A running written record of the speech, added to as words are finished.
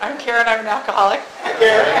Karen. I'm an alcoholic.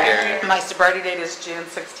 Karen. My sobriety date is June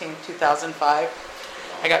 16, 2005.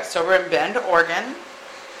 I got sober in Bend, Oregon.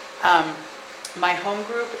 My home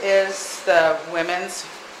group is the women's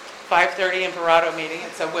 5:30 in Verrado meeting.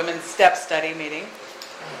 It's a women's step study meeting.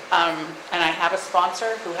 And I have a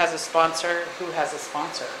sponsor who has a sponsor who has a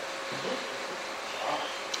sponsor.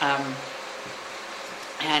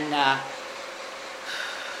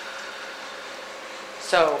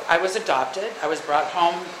 So I was adopted. I was brought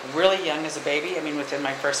home really young as a baby. I mean, within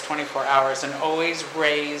my first 24 hours, and always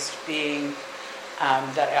raised being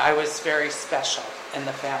that I was very special in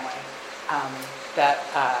the family. That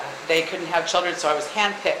they couldn't have children, so I was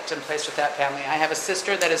handpicked and placed with that family. I have a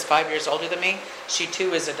sister that is 5 years older than me. She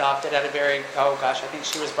too is adopted at a very, I think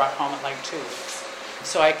she was brought home at like 2 weeks.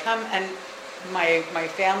 So I come, and my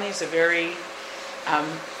family is a very,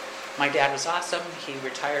 my dad was awesome. He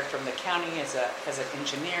retired from the county as an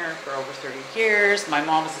engineer for over 30 years. My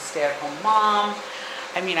mom was a stay-at-home mom.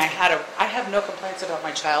 I mean, I have no complaints about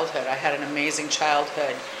my childhood. I had an amazing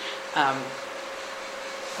childhood.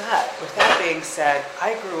 But with that being said,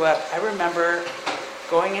 I grew up, I remember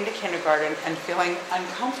going into kindergarten and feeling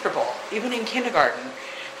uncomfortable, even in kindergarten.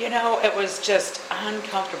 You know, it was just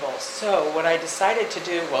uncomfortable. So what I decided to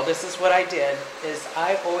do, well, this is what I did, is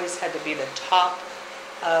I always had to be the top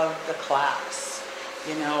of the class.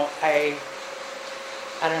 You know, I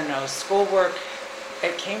don't know, schoolwork,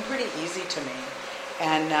 it came pretty easy to me.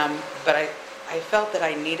 And, but I felt that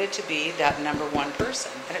I needed to be that number one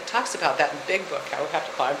person. And it talks about that in the big book, how we have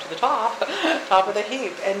to climb to the top of the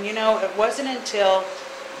heap. And you know, it wasn't until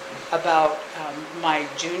about my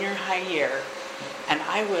junior high year, and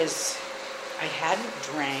I hadn't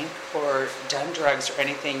drank or done drugs or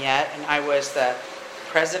anything yet, and I was the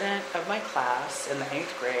president of my class in the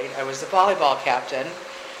 8th grade. I was the volleyball captain.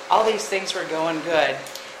 All these things were going good.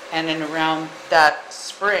 And then around that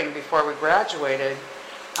spring, before we graduated,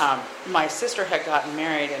 my sister had gotten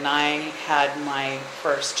married, and I had my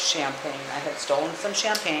first champagne. I had stolen some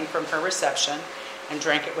champagne from her reception and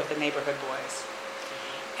drank it with the neighborhood boys.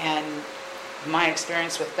 And my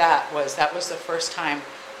experience with that was the first time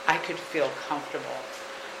I could feel comfortable.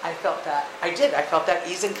 I felt that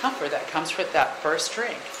ease and comfort that comes with that first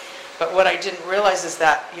drink. But what I didn't realize is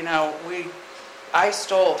that, you know, I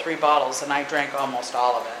stole 3 bottles and I drank almost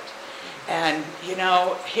all of it. And, you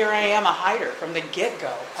know, here I am, a hider from the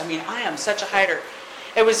get-go. I mean, I am such a hider.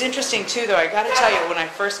 It was interesting, too, though. I got to tell you, when I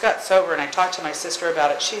first got sober and I talked to my sister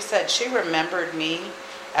about it, she said she remembered me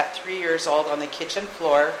at 3 years old on the kitchen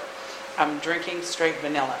floor drinking straight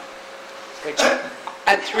vanilla. Which,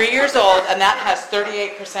 at 3 years old, and that has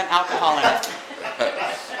 38% alcohol in it.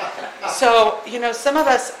 So, you know, some of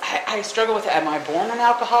us, I struggle with it. Am I born an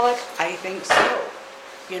alcoholic? I think so.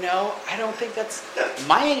 You know, I don't think that's...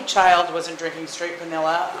 My child wasn't drinking straight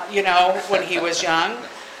vanilla, you know, when he was young.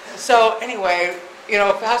 So anyway, you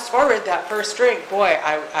know, fast forward that first drink, boy,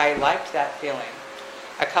 I liked that feeling.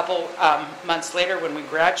 A couple months later when we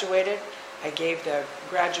graduated, I gave the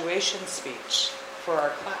graduation speech for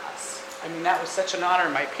our class. I mean, that was such an honor.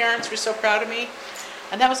 My parents were so proud of me.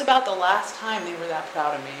 And that was about the last time they were that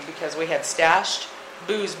proud of me, because we had stashed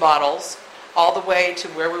booze bottles all the way to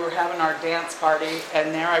where we were having our dance party,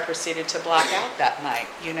 and there I proceeded to black out that night,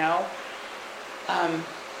 you know. And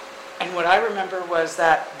what I remember was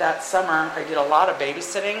that summer I did a lot of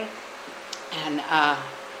babysitting, and I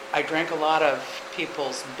drank a lot of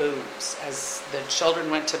people's booze. As the children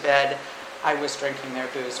went to bed, I was drinking their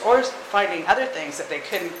booze, or finding other things that they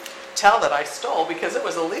couldn't tell that I stole because it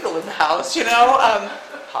was illegal in the house, you know,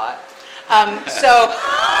 pot.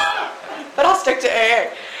 But I'll stick to AA.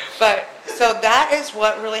 But so that is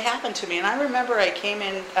what really happened to me. And I remember I came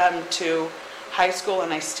in to high school,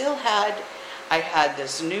 and I had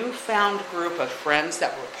this newfound group of friends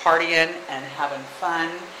that were partying and having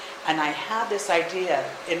fun. And I had this idea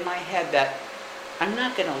in my head that I'm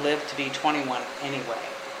not going to live to be 21 anyway.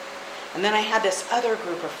 And then I had this other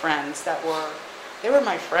group of friends they were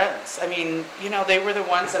my friends. I mean, you know, they were the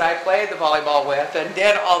ones that I played the volleyball with and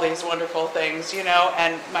did all these wonderful things, you know,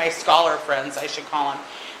 and my scholar friends, I should call them.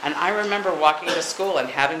 And I remember walking to school and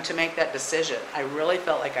having to make that decision. I really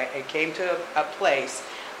felt like I came to a place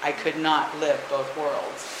I could not live both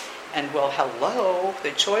worlds. And well, hello,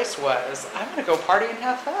 the choice was, I'm going to go party and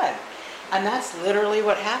have fun. And that's literally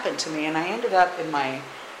what happened to me. And I ended up in my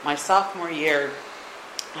sophomore year,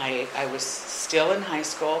 I was still in high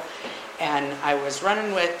school, and I was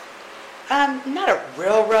running with, not a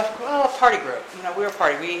real rough, well, a party group. You know, we were a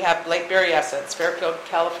party. We have Lake Berryessa. It's Fairfield,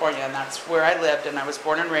 California, and that's where I lived, and I was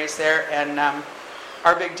born and raised there. And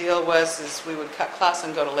our big deal was we would cut class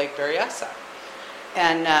and go to Lake Berryessa.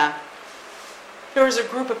 And there was a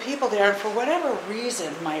group of people there, and for whatever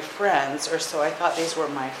reason, my friends, or so I thought these were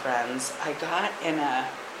my friends, I got in a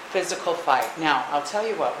physical fight. Now, I'll tell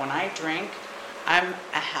you what, when I drink, I'm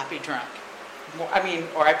a happy drunk.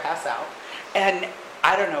 Or I pass out. And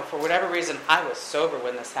I don't know, for whatever reason, I was sober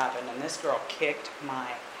when this happened, and this girl kicked my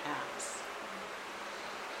ass.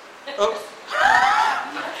 Oops.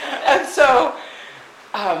 And so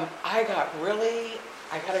I got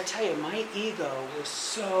to tell you, my ego was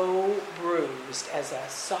so bruised as a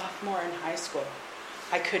sophomore in high school.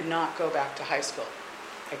 I could not go back to high school.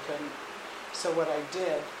 I couldn't. So what I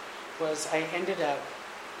did was I ended up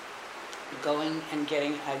going and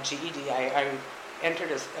getting a GED. I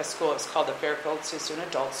entered a school, it's called the Fairfield Sassoon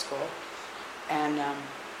Adult School. And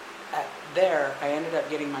there, I ended up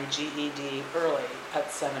getting my GED early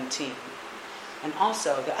at 17. And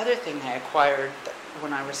also, the other thing I acquired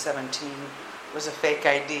when I was 17 was a fake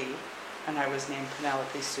ID, and I was named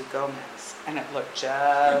Penelope Sue Gomez, and it looked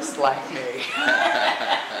just like me.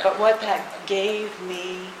 But what that gave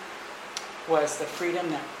me was the freedom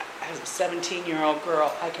that as a 17-year-old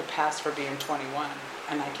girl, I could pass for being 21,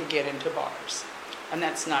 and I could get into bars. And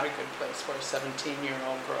that's not a good place for a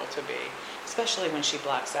 17-year-old girl to be, especially when she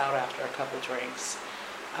blacks out after a couple drinks.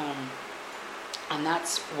 And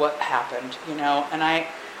that's what happened, And I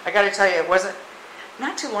got to tell you, it wasn't,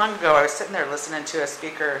 not too long ago, I was sitting there listening to a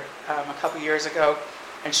speaker a couple years ago,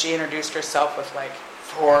 and she introduced herself with like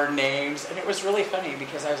 4 names, and it was really funny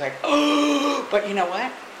because I was like, oh, but you know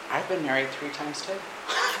what? I've been married 3 times too.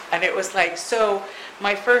 And it was like, so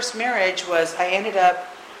my first marriage was, I ended up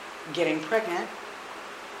getting pregnant,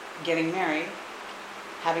 getting married,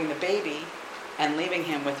 having the baby, and leaving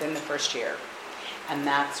him within the first year. And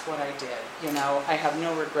that's what I did. I have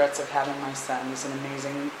no regrets of having my son. He's an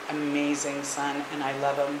amazing, amazing son, and I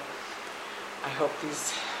love him. I hope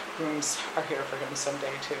these rooms are here for him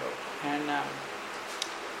someday too. And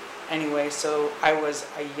anyway, so I was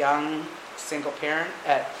a young single parent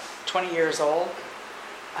at 20 years old.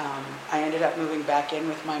 I ended up moving back in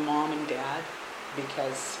with my mom and dad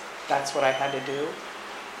because that's what I had to do.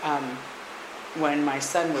 When my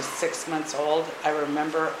son was 6 months old, I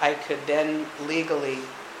remember I could then legally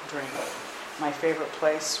drink. My favorite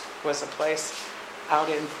place was a place out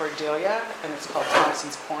in Cordelia, and it's called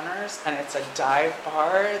Thompson's Corners, and it's a dive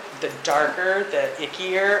bar. The darker, the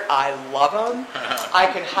ickier, I love them. I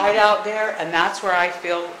could hide out there, and that's where I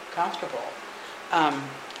feel comfortable.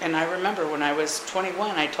 And I remember when I was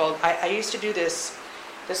 21, I used to do this.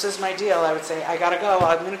 This is my deal. I would say, I gotta go.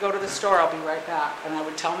 I'm going to go to the store. I'll be right back. And I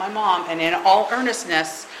would tell my mom, and in all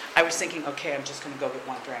earnestness, I was thinking, okay, I'm just going to go get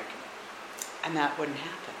one drink. And that wouldn't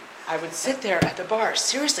happen. I would sit there at the bar.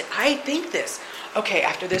 Seriously, I think this. Okay,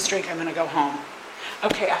 after this drink, I'm going to go home.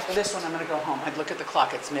 Okay, after this one, I'm going to go home. I'd look at the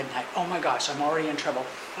clock. It's midnight. Oh my gosh, I'm already in trouble.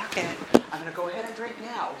 Fuck it. I'm going to go ahead and drink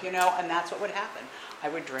now, and that's what would happen. I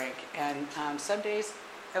would drink. And some days,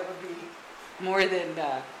 it would be more than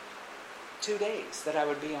 2 days that I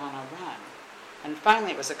would be on a run. And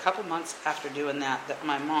finally, it was a couple months after doing that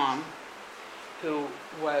my mom, who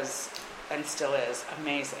was, and still is,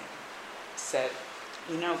 amazing, said,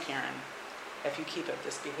 Karen, if you keep up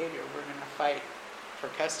this behavior, we're going to fight for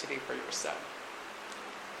custody for your son.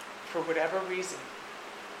 For whatever reason,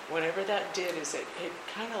 whatever that did is it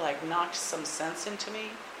kind of like knocked some sense into me.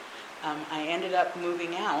 I ended up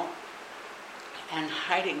moving out and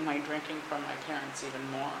hiding my drinking from my parents even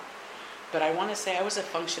more. But I want to say I was a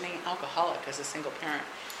functioning alcoholic as a single parent.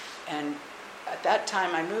 And at that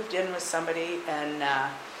time, I moved in with somebody, and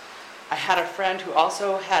I had a friend who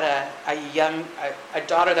also had a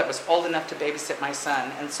daughter that was old enough to babysit my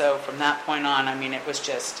son. And so from that point on, it was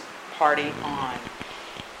just party on.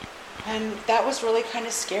 And that was really kind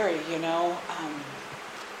of scary,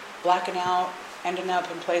 blacking out, ending up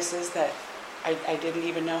in places that I didn't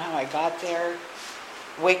even know how I got there.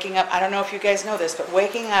 Waking up, I don't know if you guys know this, but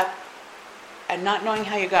waking up and not knowing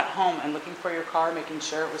how you got home and looking for your car, making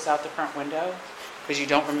sure it was out the front window because you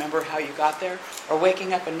don't remember how you got there, or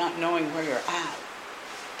waking up and not knowing where you're at.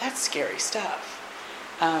 That's scary stuff.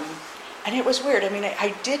 And it was weird.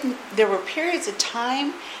 There were periods of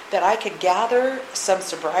time that I could gather some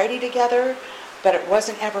sobriety together, but it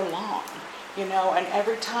wasn't ever long, and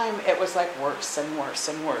every time it was like worse and worse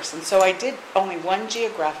and worse. And so I did only one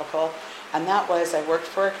geographical, and that was I worked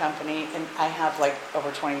for a company, and I have like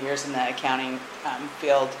over 20 years in the accounting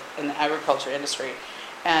field in the agriculture industry.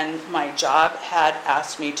 And my job had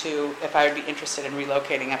asked me if I would be interested in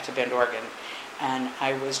relocating up to Bend, Oregon. And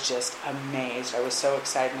I was just amazed. I was so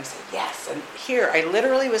excited. And I said, yes. And here, I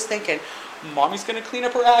literally was thinking, Mommy's going to clean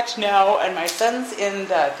up her act now. And my son's in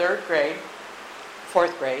the 4th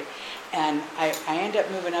grade. And I ended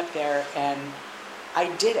up moving up there. And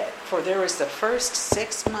I did it. For there was the first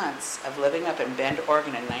 6 months of living up in Bend,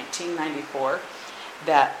 Oregon in 1994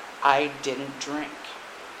 that I didn't drink.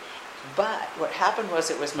 But what happened was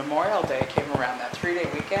it was Memorial Day came around, that 3-day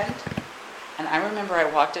weekend. And I remember I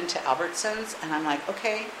walked into Albertsons and I'm like,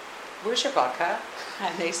 okay, where's your vodka?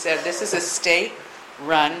 And they said, this is a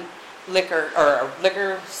state-run liquor, or a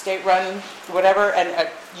liquor state-run whatever, and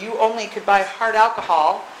you only could buy hard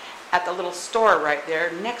alcohol at the little store right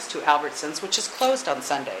there next to Albertsons, which is closed on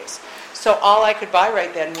Sundays. So all I could buy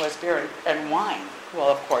right then was beer and wine. Well,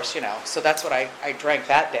 of course, so that's what I drank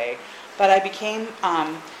that day. But I became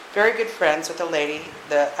very good friends with the lady,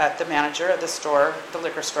 the manager of the store, the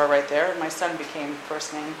liquor store right there, and my son became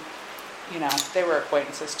first name. They were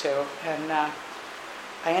acquaintances too. And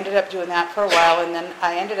I ended up doing that for a while, and then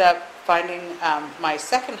I ended up finding my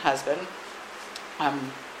second husband.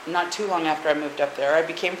 Not too long after I moved up there, I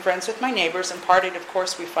became friends with my neighbors and partied. Of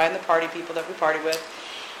course, we find the party people that we party with.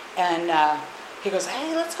 And he goes,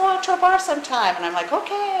 hey, let's go out to a bar sometime. And I'm like,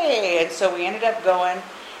 okay. And so we ended up going,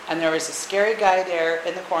 and there was a scary guy there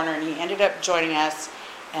in the corner, and he ended up joining us.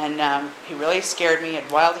 And he really scared me. He had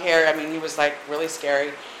wild hair. I mean, he was like really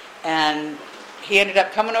scary. And he ended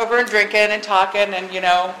up coming over and drinking and talking, and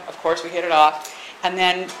of course we hit it off. And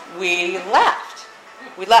then we left.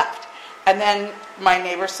 And then my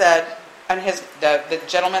neighbor said, and the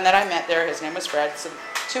gentleman that I met there, his name was Fred. So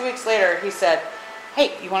 2 weeks later, he said,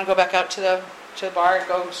 hey, you want to go back out to the bar and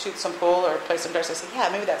go shoot some pool or play some darts? I said, yeah,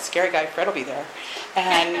 maybe that scary guy Fred will be there.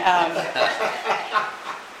 And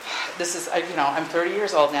this is, I'm 30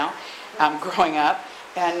 years old now, growing up.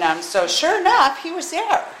 And so sure enough, he was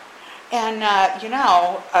there. And,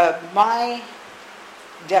 my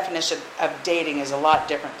definition of dating is a lot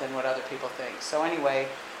different than what other people think. So anyway,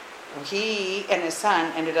 he and his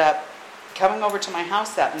son ended up coming over to my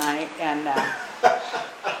house that night, and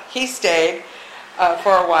he stayed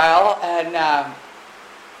for a while, and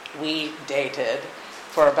we dated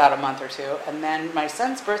for about a month or two. And then my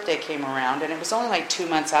son's birthday came around, and it was only like 2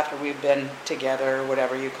 months after we'd been together, or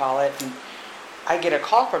whatever you call it, and I get a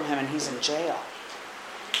call from him, and he's in jail.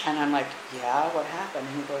 And I'm like, yeah, what happened?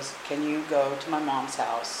 And he goes, can you go to my mom's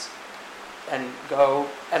house and go?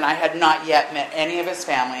 And I had not yet met any of his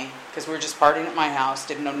family because we were just partying at my house,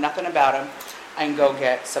 didn't know nothing about him, and go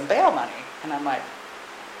get some bail money. And I'm like,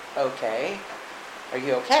 okay, are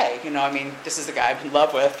you okay? This is the guy I'm in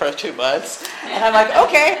love with for 2 months. And I'm like,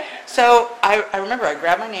 okay. So I remember I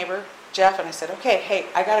grabbed my neighbor, Jeff, and I said, okay, hey,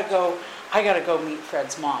 I gotta go meet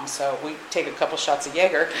Fred's mom. So we take a couple shots of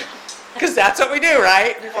Jaeger, because that's what we do,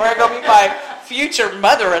 right? Before I go meet my future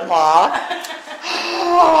mother-in-law.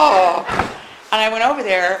 Oh. And I went over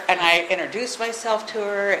there, and I introduced myself to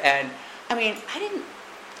her, and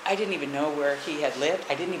I didn't even know where he had lived.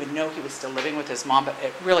 I didn't even know he was still living with his mom, but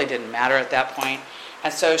it really didn't matter at that point.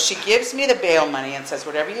 And so she gives me the bail money and says,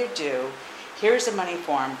 whatever you do, here's the money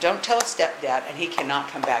for him. Don't tell his stepdad, and he cannot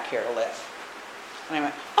come back here to live. And I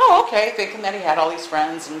went, oh, okay, thinking that he had all these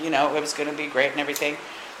friends, and, it was going to be great and everything.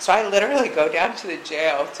 So I literally go down to the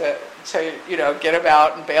jail to get him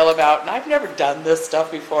out and bail him out. And I've never done this stuff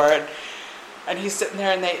before. And he's sitting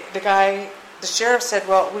there, and the sheriff said,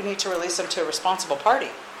 well, we need to release him to a responsible party.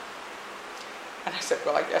 And I said,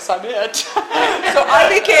 well, I guess I'm it. So I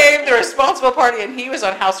became the responsible party, and he was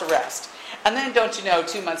on house arrest. And then, don't you know,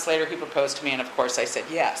 2 months later, he proposed to me, and of course I said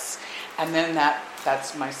yes. And then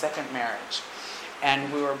that's my second marriage.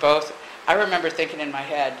 And we were both, I remember thinking in my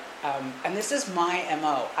head, and this is my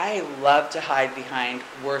MO, I love to hide behind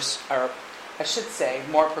worse, or I should say,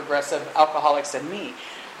 more progressive alcoholics than me.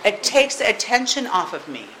 It takes the attention off of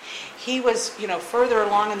me. He was, further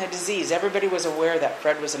along in the disease. Everybody was aware that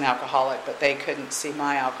Fred was an alcoholic, but they couldn't see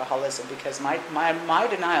my alcoholism because my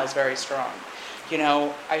denial is very strong.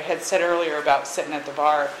 I had said earlier about sitting at the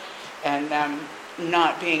bar and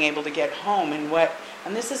not being able to get home,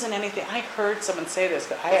 and this isn't anything, I heard someone say this,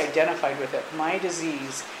 but I identified with it. My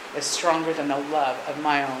disease is stronger than the love of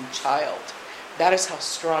my own child. That is how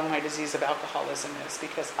strong my disease of alcoholism is,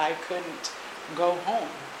 because I couldn't go home.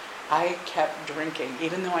 I kept drinking,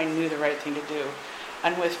 even though I knew the right thing to do.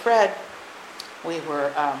 And with Fred, we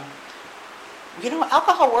were,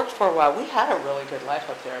 alcohol worked for a while. We had a really good life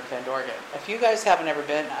up there in Bend, Oregon. If you guys haven't ever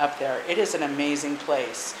been up there, it is an amazing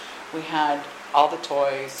place. We had all the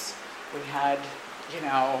toys. We had,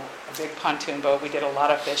 a big pontoon boat. We did a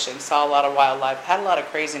lot of fishing, saw a lot of wildlife, had a lot of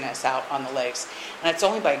craziness out on the lakes. And it's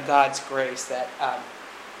only by God's grace that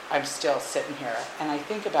I'm still sitting here. And I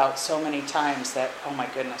think about so many times that, oh my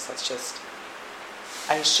goodness,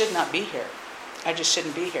 I should not be here. I just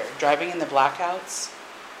shouldn't be here. Driving in the blackouts,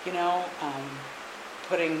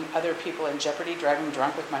 putting other people in jeopardy, driving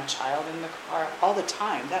drunk with my child in the car all the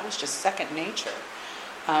time. That was just second nature.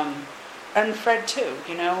 And Fred too,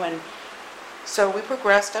 and so we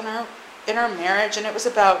progressed in our marriage, and it was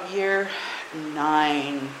about year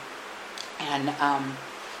 9, and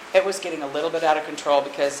it was getting a little bit out of control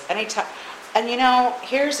because anytime, and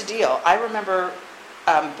here's the deal. I remember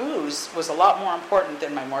booze was a lot more important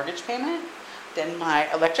than my mortgage payment, than my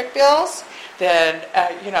electric bills, than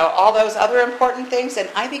all those other important things, and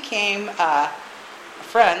I became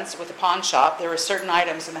friends with the pawn shop. There were certain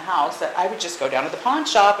items in the house that I would just go down to the pawn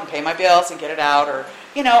shop and pay my bills and get it out, or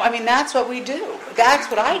that's what we do. That's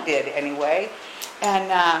what I did anyway.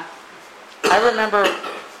 And I remember,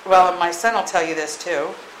 well, my son will tell you this too.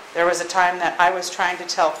 There was a time that I was trying to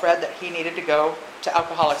tell Fred that he needed to go to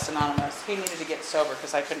Alcoholics Anonymous. He needed to get sober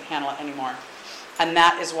because I couldn't handle it anymore. And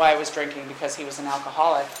that is why I was drinking, because he was an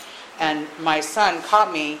alcoholic. And my son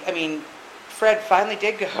caught me. Fred finally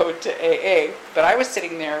did go to AA, but I was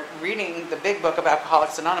sitting there reading the big book of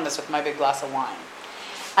Alcoholics Anonymous with my big glass of wine.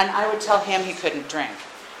 And I would tell him he couldn't drink,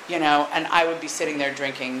 and I would be sitting there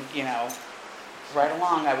drinking, right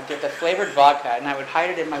along. I would get the flavored vodka, and I would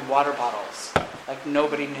hide it in my water bottles, like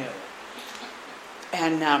nobody knew.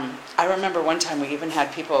 And I remember one time we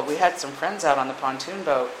had some friends out on the pontoon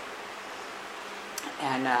boat,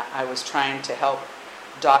 and I was trying to help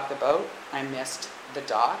dock the boat. I missed the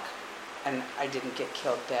dock. And I didn't get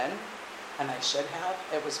killed then, and I should have.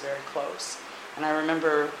 It was very close. And I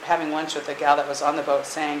remember having lunch with a gal that was on the boat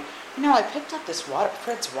saying, I picked up this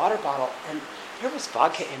Fred's water bottle, and there was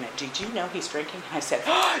vodka in it. Did you know he's drinking? And I said,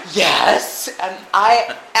 oh, yes! And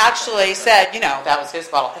I actually said, that was his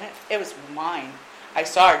bottle. And it was mine. I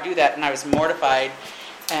saw her do that, and I was mortified.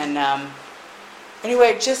 And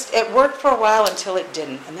anyway, it worked for a while until it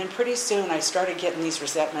didn't. And then pretty soon I started getting these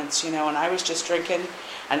resentments, and I was just drinking.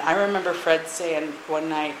 And I remember Fred saying one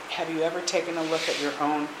night, have you ever taken a look at your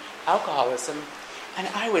own alcoholism? And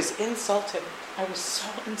I was insulted. I was so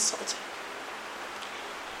insulted.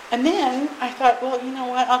 And then I thought, well, you know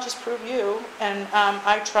what? I'll just prove you. And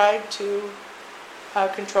I tried to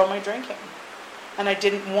control my drinking. And I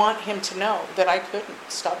didn't want him to know that I couldn't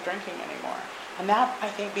stop drinking anymore. And that, I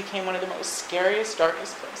think, became one of the most scariest,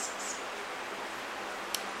 darkest places.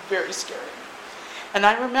 Very scary. And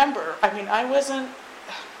I remember, I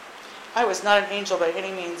was not an angel by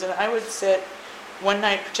any means, and I would sit one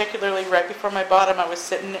night, particularly right before my bottom, I was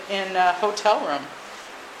sitting in a hotel room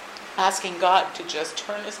asking God to just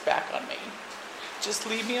turn his back on me. Just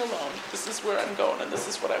leave me alone. This is where I'm going, and this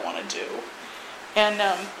is what I want to do. And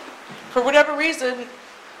for whatever reason,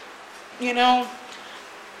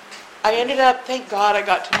 I ended up, thank God I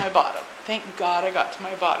got to my bottom. Thank God I got to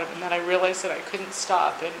my bottom, and then I realized that I couldn't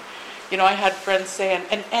stop. And, I had friends saying,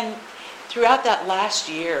 and throughout that last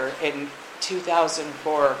year in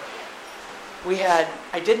 2004,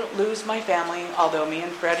 I didn't lose my family, although me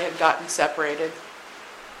and Fred had gotten separated.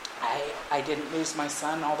 I didn't lose my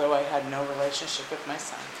son, although I had no relationship with my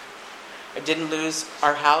son. I didn't lose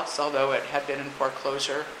our house, although it had been in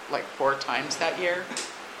foreclosure like 4 times that year.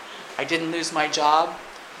 I didn't lose my job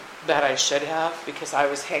that I should have, because I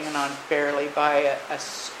was hanging on barely by a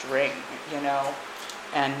string,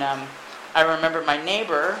 And I remember my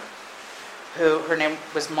neighbor, her name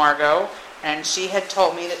was Margot, and she had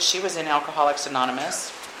told me that she was in Alcoholics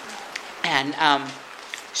Anonymous, and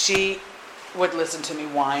she would listen to me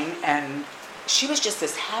whine, and she was just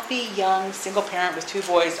this happy young single parent with 2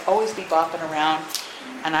 boys, always be bopping around.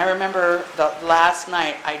 And I remember the last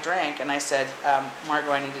night I drank, and I said,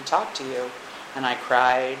 Margot, I need to talk to you. And I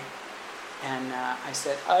cried, and I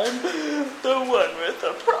said, I'm the one with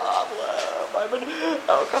the problem. I'm an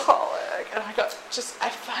alcoholic. And I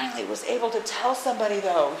finally was able to tell somebody,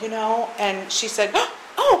 though, and she said,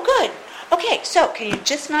 oh, good. Okay, so can you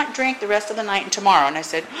just not drink the rest of the night and tomorrow? And I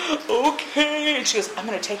said, okay. And she goes, I'm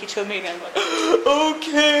going to take you to a meeting. I'm like,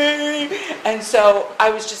 okay. And so I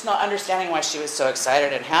was just not understanding why she was so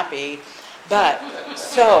excited and happy. But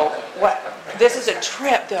so this is a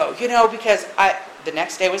trip, though, because the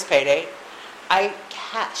next day was payday. I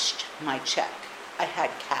cashed my check. I had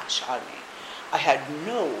cash on me. I had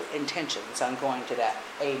no intentions on going to that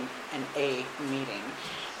an A meeting.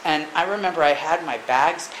 And I remember I had my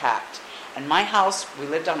bags packed. And my house, we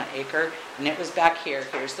lived on an acre, and it was back here.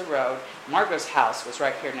 Here's the road. Margot's house was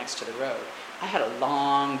right here next to the road. I had a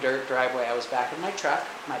long dirt driveway. I was back in my truck,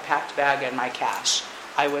 my packed bag, and my cash.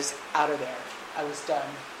 I was out of there. I was done.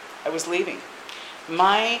 I was leaving.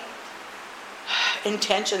 My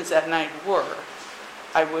intentions that night were,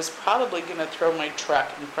 I was probably going to throw my truck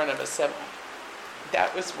in front of a semi.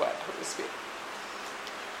 That was what I was feeling.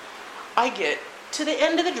 I get to the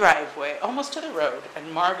end of the driveway, almost to the road,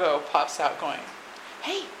 and Margot pops out going,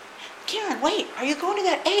 "Hey, Karen, wait, are you going to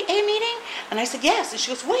that AA meeting?" And I said, "Yes." And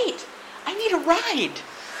she goes, "Wait, I need a ride."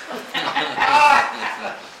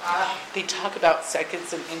 They talk about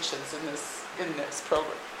seconds and inches in this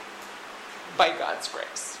program, by God's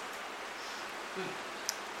grace.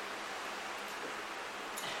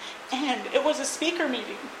 And it was a speaker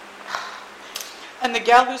meeting. And the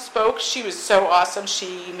gal who spoke, she was so awesome.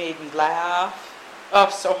 She made me laugh. Oh,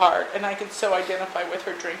 so hard. And I could so identify with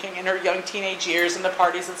her drinking in her young teenage years and the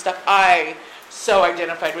parties and stuff. I so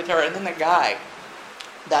identified with her. And then the guy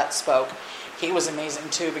that spoke, he was amazing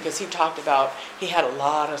too, because he talked about he had a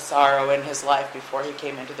lot of sorrow in his life before he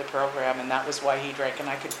came into the program, and that was why he drank. And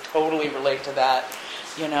I could totally relate to that,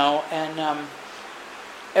 and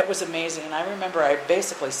it was amazing. And I remember I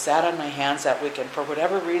basically sat on my hands that weekend. For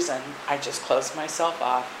whatever reason, I just closed myself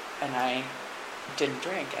off and I didn't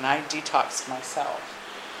drink, and I detoxed myself.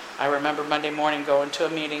 I remember Monday morning going to a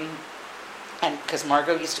meeting, and because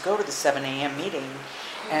Margot used to go to the 7 a.m. meeting,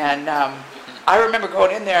 and I remember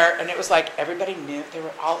going in there, and it was like everybody knew. They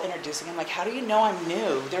were all introducing him. Like, how do you know I'm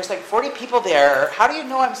new? There's like 40 people there. How do you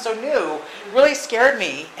know I'm so new? It really scared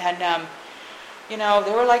me. And,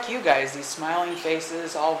 they were like you guys, these smiling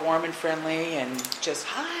faces, all warm and friendly, and just,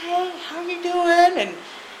 "Hi, how are you doing?" And,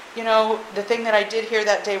 the thing that I did here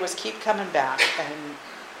that day was keep coming back and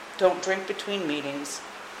don't drink between meetings.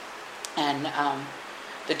 And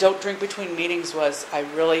the don't drink between meetings was, I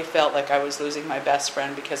really felt like I was losing my best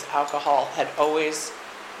friend, because alcohol had always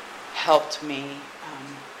helped me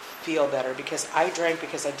feel better, because I drank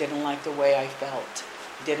because I didn't like the way I felt,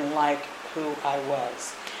 didn't like who I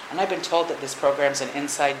was. And I've been told that this program's an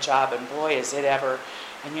inside job, and boy, is it ever.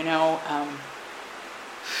 And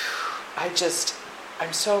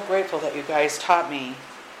I'm so grateful that you guys taught me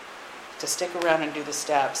to stick around and do the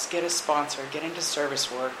steps, get a sponsor, get into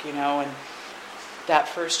service work, and that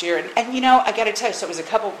first year. And I got to tell you, so it was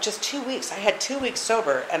just 2 weeks. I had 2 weeks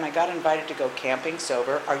sober, and I got invited to go camping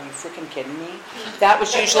sober. Are you freaking kidding me? That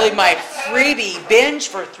was usually my freebie binge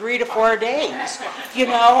for 3 to 4 days,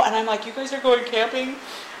 and I'm like, "You guys are going camping?"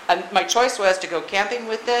 And my choice was to go camping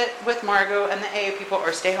with Margot and the AA people,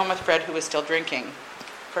 or stay home with Fred, who was still drinking.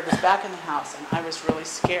 Fred was back in the house, and I was really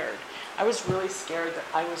scared. I was really scared that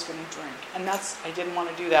I was going to drink, and I didn't want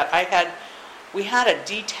to do that. We had a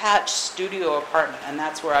detached studio apartment, and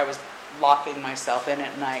that's where I was locking myself in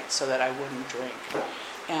at night so that I wouldn't drink.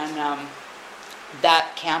 And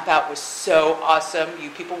that camp out was so awesome. You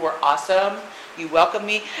people were awesome. You welcomed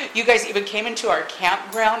me. You guys even came into our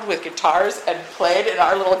campground with guitars and played in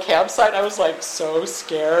our little campsite. I was like so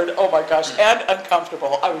scared. Oh my gosh, and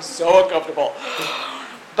uncomfortable. I was so uncomfortable.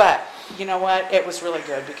 But you know what? It was really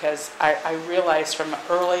good, because I realized from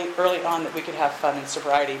early on that we could have fun in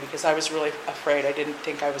sobriety, because I was really afraid. I didn't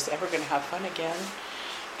think I was ever going to have fun again.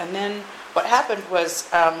 And then what happened was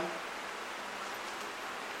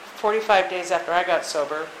 45 days after I got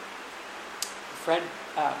sober,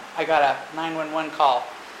 I got a 911 call,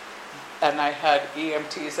 and I had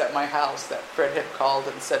EMTs at my house that Fred had called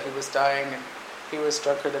and said he was dying, and he was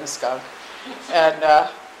drunker than a skunk. And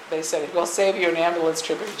they said, "We'll save you an ambulance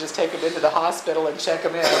trip if you just take him into the hospital and check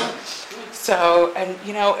him in." So, and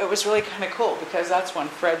it was really kind of cool, because that's when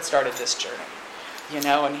Fred started this journey,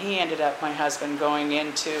 and he ended up, my husband, going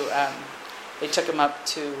into, they took him up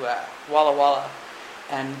to Walla Walla,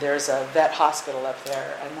 and there's a vet hospital up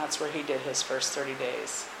there, and that's where he did his first 30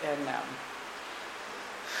 days. And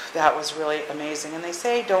that was really amazing. And they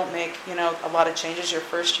say don't make, a lot of changes your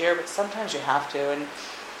first year, but sometimes you have to. And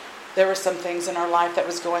there were some things in our life that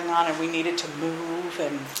was going on, and we needed to move,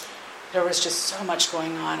 and there was just so much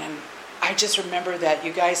going on. And I just remember that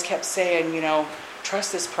you guys kept saying,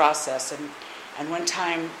 trust this process. And one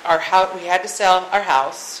time we had to sell our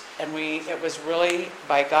house, and it was really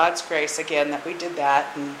by God's grace again that we did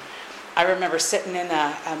that. And I remember sitting in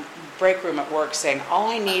a break room at work saying, all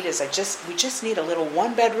I need is we just need a little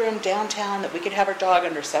 1-bedroom downtown that we could have our dog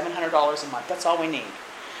under $700 a month. That's all we need,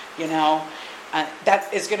 that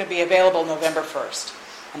is going to be available November 1st.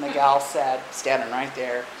 And the gal said, standing right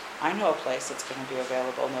there, "I know a place that's going to be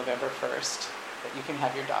available November 1st that you can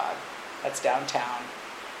have your dog. That's downtown.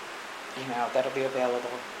 That'll be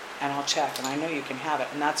available. And I'll check, and I know you can have it."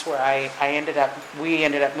 And that's where we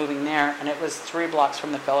ended up moving there, and it was 3 blocks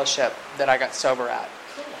from the fellowship that I got sober at.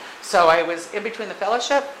 So I was in between the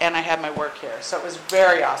fellowship and I had my work here. So it was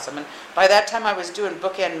very awesome. And by that time I was doing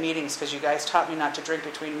bookend meetings, because you guys taught me not to drink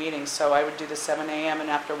between meetings. So I would do the 7 a.m. and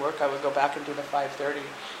after work I would go back and do the 5:30.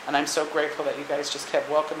 And I'm so grateful that you guys just kept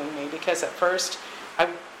welcoming me, because at first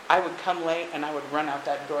I would come late and I would run out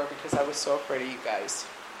that door because I was so afraid of you guys.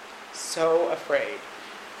 So afraid.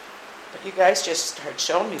 But you guys just started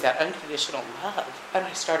showing me that unconditional love. And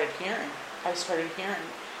I started hearing, God's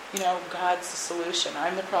the solution.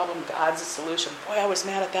 I'm the problem, God's the solution. Boy, I was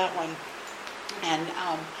mad at that one. And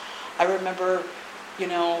I remember,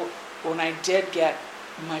 when I did get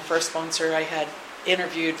my first sponsor, I had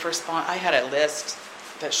interviewed for I had a list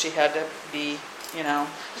that she had to be,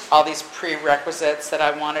 all these prerequisites that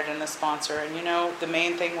I wanted in a sponsor. And, the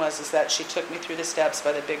main thing is that she took me through the steps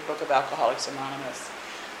by the Big Book of Alcoholics Anonymous.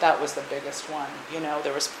 That was the biggest one.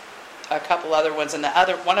 There was a couple other ones, and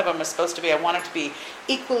one of them was supposed to be, I wanted to be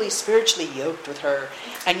equally spiritually yoked with her.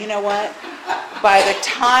 And you know what? By the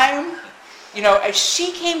time, as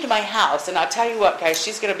she came to my house, and I'll tell you what, guys,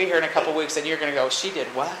 she's going to be here in a couple weeks, and you're going to go, she did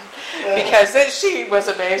what? Because she was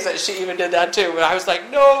amazed that she even did that too. And I was like,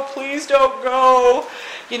 no, please don't go.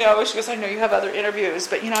 She goes, I know you have other interviews.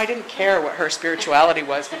 But, I didn't care what her spirituality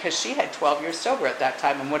was, because she had 12 years sober at that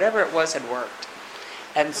time, and whatever it was had worked.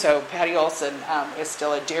 And so Patty Olson is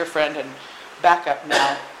still a dear friend and backup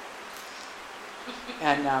now.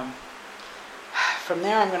 And from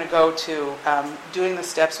there I'm going to go to doing the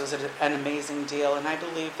steps was an amazing deal. And I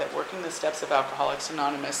believe that working the steps of Alcoholics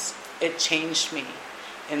Anonymous, it changed me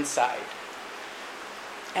inside.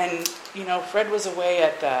 And, Fred was away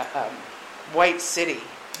at the White City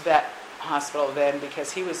Vet Hospital then,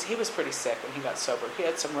 because he was pretty sick when he got sober. He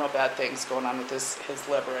had some real bad things going on with his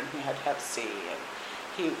liver, and he had Hep C,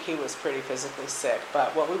 and he was pretty physically sick.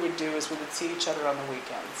 But what we would do is we would see each other on the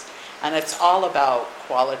weekends. And it's all about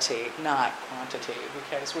quality, not quantity,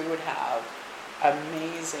 because we would have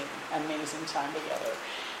amazing, amazing time together.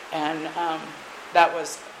 And that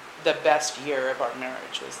was the best year of our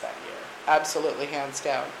marriage, was that year. Absolutely, hands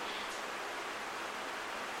down.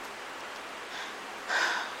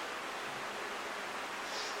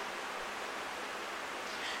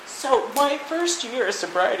 So my first year of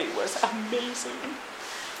sobriety was amazing.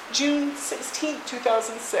 June 16th,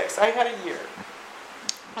 2006, I had a year.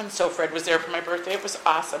 And so Fred was there for my birthday. It was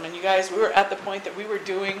awesome. And you guys, we were at the point that we were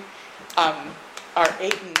doing our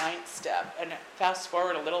 8th and 9th step. And fast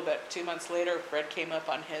forward a little bit, 2 months later, Fred came up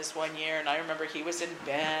on his 1 year. And I remember he was in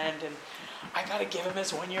Bend, and I got to give him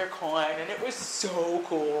his 1 year coin. And it was so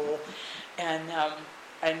cool. And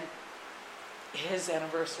his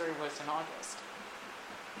anniversary was in August.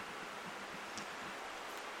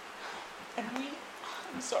 And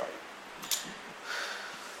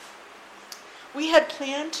we had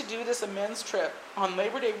planned to do this amends trip on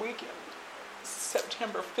Labor Day weekend.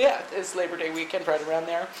 September 5th is Labor Day weekend, right around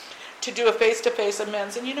there, to do a face-to-face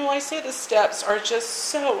amends. And I say the steps are just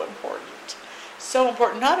so important. So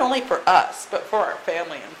important, not only for us, but for our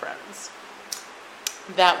family and friends.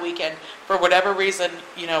 That weekend, for whatever reason,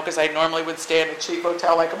 because I normally would stay in a cheap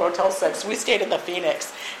motel like a Motel 6, we stayed in the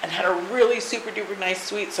Phoenix and had a really super duper nice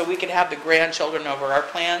suite so we could have the grandchildren over. Our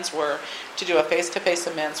plans were to do a face-to-face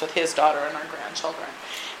amends with his daughter and our grandchildren.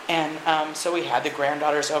 And so we had the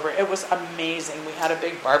granddaughters over. It was amazing. We had a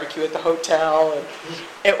big barbecue at the hotel, and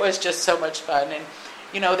it was just so much fun. And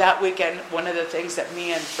that weekend, one of the things that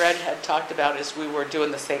me and Fred had talked about is we were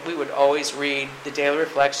doing the same. We would always read the Daily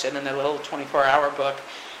Reflection and the little 24-hour book.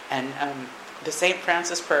 And the St.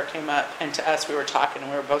 Francis prayer came up, and to us, we were talking,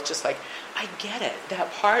 and we were both just like, I get it.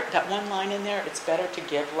 That part, that one line in there, it's better to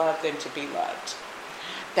give love than to be loved.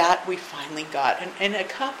 That we finally got. And in a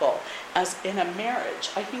couple, as in a marriage,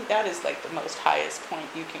 I think that is like the most highest point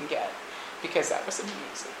you can get, because that was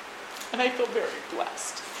amazing. And I feel very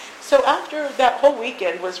blessed. So after that whole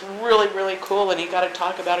weekend was really, really cool, and he got to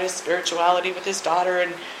talk about his spirituality with his daughter,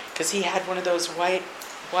 and because he had one of those white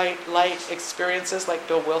light experiences like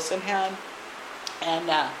Bill Wilson had. And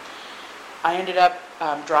I ended up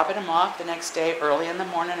dropping him off the next day early in the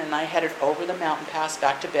morning, and I headed over the mountain pass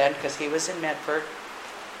back to Bend because he was in Medford.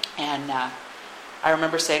 And I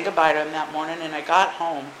remember saying goodbye to him that morning, and I got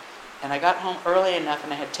home early enough,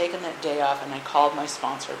 and I had taken that day off, and I called my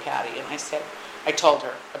sponsor, Patty, and I told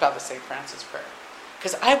her about the St. Francis prayer.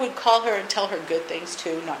 Because I would call her and tell her good things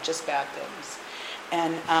too, not just bad things.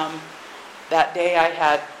 And that day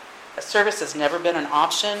service has never been an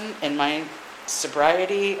option in my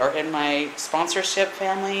sobriety or in my sponsorship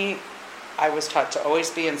family. I was taught to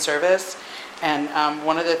always be in service. And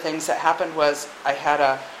one of the things that happened was I had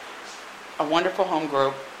a wonderful home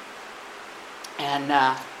group. And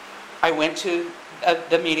I went to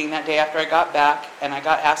the meeting that day after I got back, and I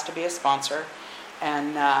got asked to be a sponsor.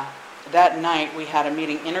 And that night we had a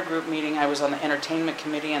meeting, intergroup meeting. I was on the entertainment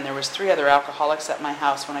committee, and there was 3 other alcoholics at my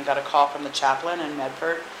house when I got a call from the chaplain in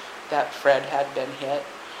Medford that Fred had been hit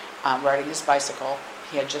riding his bicycle.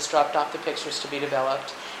 He had just dropped off the pictures to be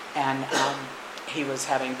developed, and he was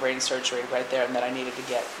having brain surgery right there, and that I needed to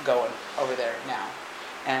get going over there now.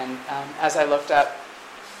 And as I looked up,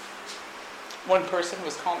 one person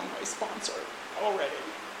was calling my sponsor already.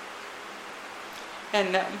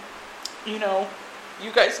 And,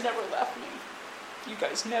 you guys never left me. You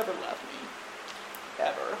guys never left me.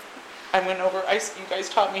 Ever. I went over, you guys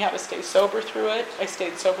taught me how to stay sober through it. I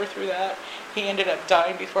stayed sober through that. He ended up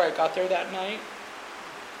dying before I got there that night.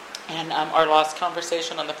 And our last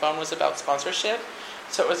conversation on the phone was about sponsorship.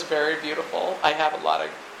 So it was very beautiful. I have a lot of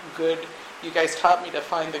good, you guys taught me to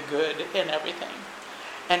find the good in everything.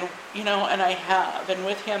 And, and I have. And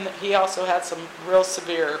with him, he also had some real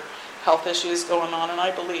severe health issues going on. And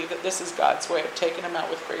I believe that this is God's way of taking him out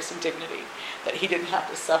with grace and dignity. That he didn't have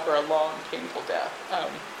to suffer a long, painful death.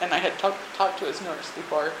 And I had talked to his nurse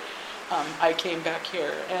before I came back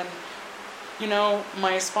here. And,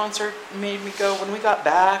 my sponsor made me go. When we got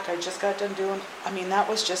back, I just got done doing, that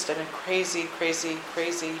was just a crazy, crazy,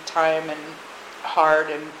 crazy time and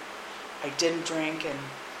hard. And I didn't drink. And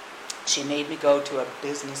she made me go to a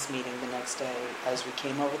business meeting the next day as we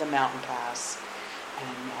came over the mountain pass.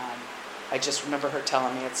 And I just remember her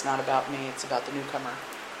telling me, it's not about me, it's about the newcomer.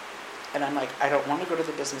 And I'm like, I don't want to go to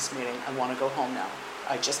the business meeting. I want to go home now.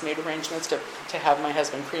 I just made arrangements to have my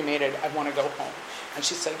husband cremated. I want to go home. And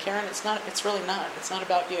she said, Karen, it's really not. It's not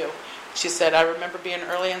about you. She said, I remember being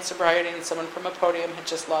early in sobriety and someone from a podium had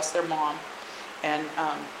just lost their mom. And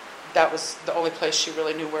that was the only place she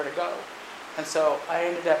really knew where to go. And so I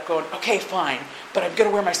ended up going, okay, fine, but I'm going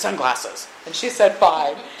to wear my sunglasses. And she said,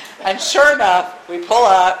 fine. And sure enough, we pull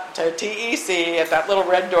up to TEC at that little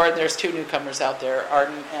red door, and there's two newcomers out there,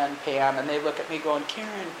 Arden and Pam, and they look at me going,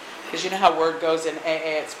 Karen, because you know how word goes in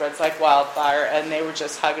AA, it spreads like wildfire, and they were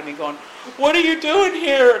just hugging me going, what are you doing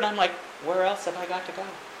here? And I'm like, where else have I got to go?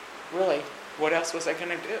 Really, what else was I going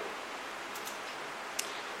to do?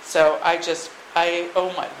 So I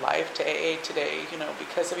owe my life to AA today,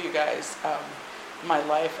 because of you guys. My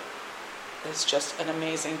life is just an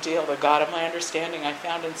amazing deal. The God of my understanding I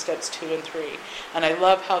found in steps 2 and 3. And I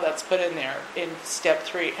love how that's put in there in step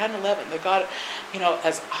 3 and 11. The God,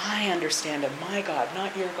 as I understand him, my God,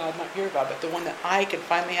 not your God, but the one that I can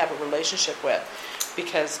finally have a relationship with.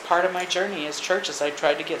 Because part of my journey is churches. I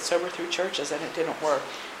tried to get sober through churches and it didn't work.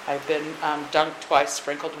 I've been dunked twice,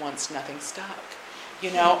 sprinkled once, nothing stuck.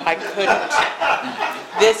 I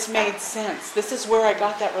couldn't. This made sense. This is where I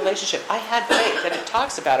got that relationship. I had faith, and it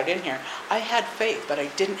talks about it in here. I had faith, but I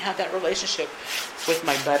didn't have that relationship with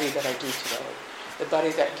my buddy that I do today. The buddy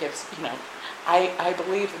that gives, I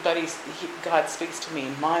believe the buddy, God speaks to me,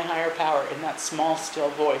 my higher power, in that small, still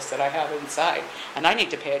voice that I have inside. And I need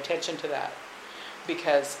to pay attention to that.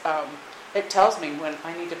 Because it tells me when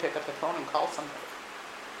I need to pick up the phone and call somebody.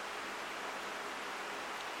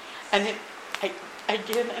 And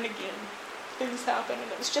again and again, things happen,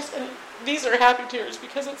 and it's just, and these are happy tears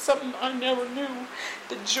because it's something I never knew.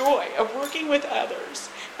 The joy of working with others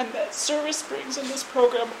and that service brings in this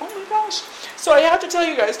program. Oh my gosh. So I have to tell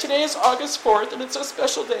you guys, today is August 4th, and it's a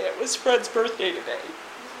special day. It was Fred's birthday today.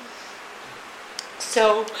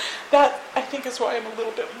 So that, I think, is why I'm a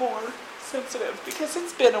little bit more sensitive, because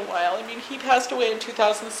it's been a while. He passed away in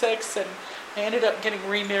 2006, and I ended up getting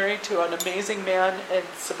remarried to an amazing man in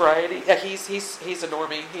sobriety. He's a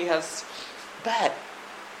normie. But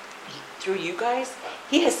through you guys,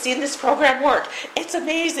 he has seen this program work. It's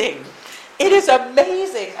amazing. It is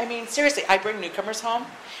amazing. Seriously, I bring newcomers home,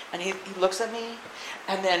 and he looks at me,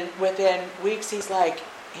 and then within weeks, he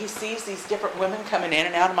sees these different women coming in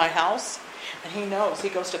and out of my house, and he knows. He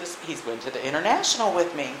goes to he's went to the International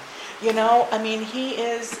with me. He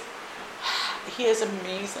is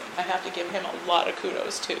amazing. I have to give him a lot of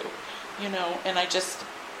kudos too, and I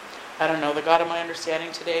don't know, the God of my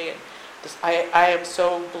understanding today, and I am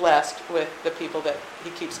so blessed with the people that he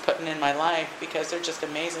keeps putting in my life, because they're just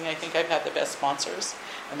amazing. I think I've had the best sponsors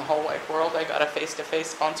in the whole wide world. I got a face-to-face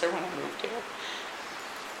sponsor when I moved here.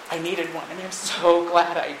 I needed one, and I'm so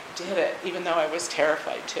glad I did it, even though I was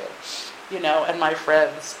terrified too. And my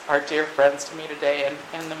friends are dear friends to me today,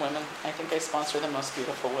 and the women, I think I sponsor the most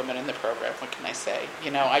beautiful women in the program. What can I say?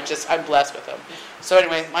 I'm blessed with them. So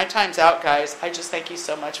anyway, my time's out, guys. I just thank you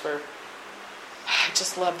so much I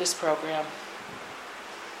just love this program.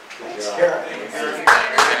 Thanks,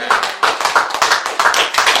 Karen.